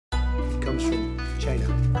comes from China.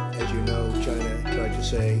 As you know, China tried to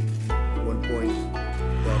say at one point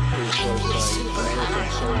that it was caused by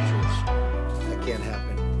American soldiers. That can't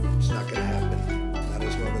happen. It's not going to happen. Not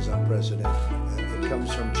as long as I'm president. It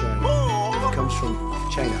comes from China. It comes from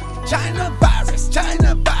China. China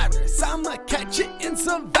virus, I'ma catch it and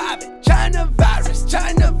survive it. China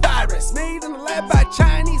virus, made in the lab by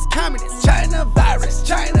Chinese communists. China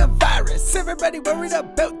virus, everybody worried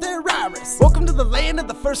about their iris. Welcome to the land of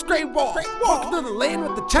the first Great Wall. Welcome to the land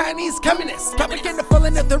with the Chinese communists. Propaganda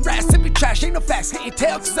falling at their ass. If you trash, ain't no facts, can't you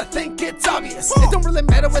tell? Cause I think it's obvious. It don't really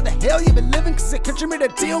matter where the hell you've been living, cause the country made a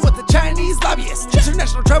deal with the Chinese lobbyists.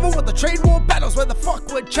 International travel with the trade war battles. Where the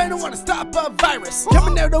fuck would China wanna stop a virus?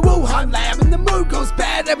 Coming out of Wuhan lab and the mood goes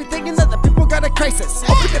bad. Everything and other people got a crisis.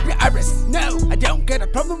 Open up your iris. No, I don't got a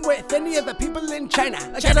problem with any of the people in China.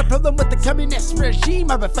 I got a problem with the communist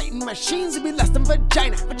regime. I've been fighting machines and be less than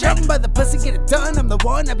vagina. Dropping by the pussy, get it done. I'm the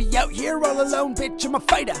one. I be out here all alone, bitch. I'm a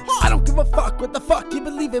fighter. I don't give a fuck what the fuck you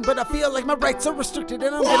believe in, but I feel like my rights are restricted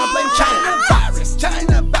and I'm gonna blame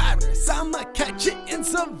China virus. I'ma catch it and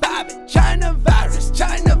survive it. China virus,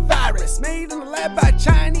 made in the lab by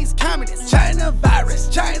Chinese communists. China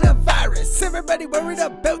virus, everybody worried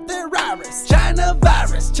about their iris. China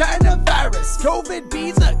virus, COVID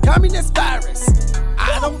be the communist virus.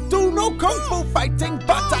 I don't do no kung fu fighting,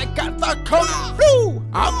 but I got the kung flu.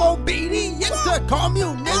 I'm obedient to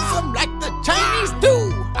communism like the Chinese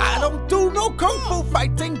do. I don't do no kung fu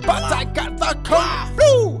fighting, but I got the kung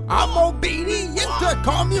flu. I'm obedient to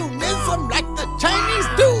communism like the Chinese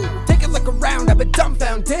do. Take a look around, I've been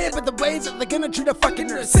dumbfounded by the way that they're gonna treat a fucking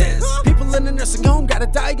nurses. People in a nursing home gotta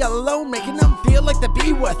die all alone, making them feel like they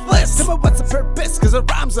be worthless. Tell me what's the purpose, cause the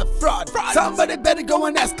rhymes are fraud. Somebody better go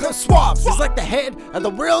and ask those swabs. He's like the head of the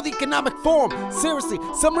World Economic Forum. Seriously,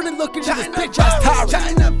 somebody look into this bitch ass tyrant.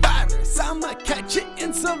 China virus, I'ma catch it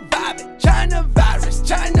and survive it. China virus,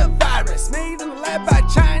 made in the lab by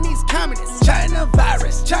Chinese communists. China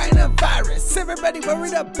virus, everybody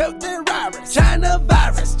worried about their iris. China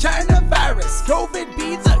virus, COVID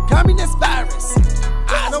be the communist virus.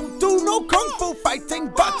 I don't do no kung fu fighting,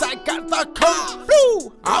 but I got the kung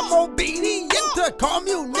flu. I'm obedient to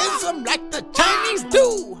communism like the Chinese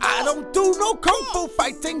do. I don't do no kung fu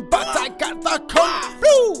fighting, but I got the kung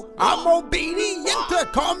flu. I'm obedient to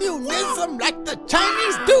communism like the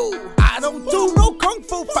Chinese do. I don't do no kung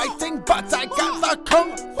fu fighting, but I got the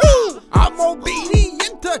kung flu. I'm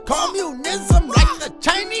obedient to communism like the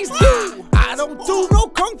Chinese do. I don't do no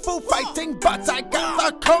kung fu fighting, but I got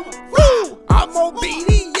the kung flu. I'm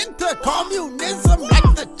obedient to communism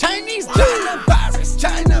like the Chinese do.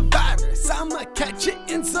 China virus, I'ma catch it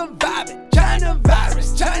and survive it. China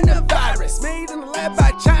virus, made in the lab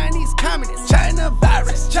by Chinese communists. China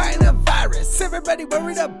virus, everybody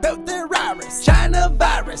worried about their iris. China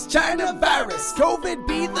virus, COVID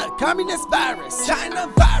be the communist virus. China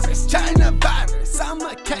virus,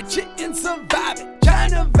 I'ma catch it and survive it.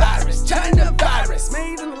 China virus,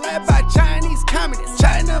 made in the lab by Chinese communists.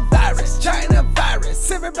 China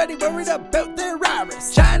virus, everybody worried about their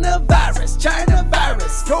iris. China virus,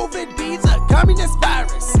 COVID be the communist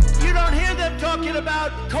virus. You don't hear them talking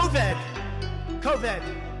about COVID.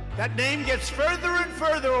 That name gets further and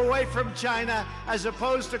further away from China as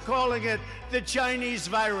opposed to calling it the Chinese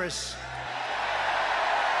virus.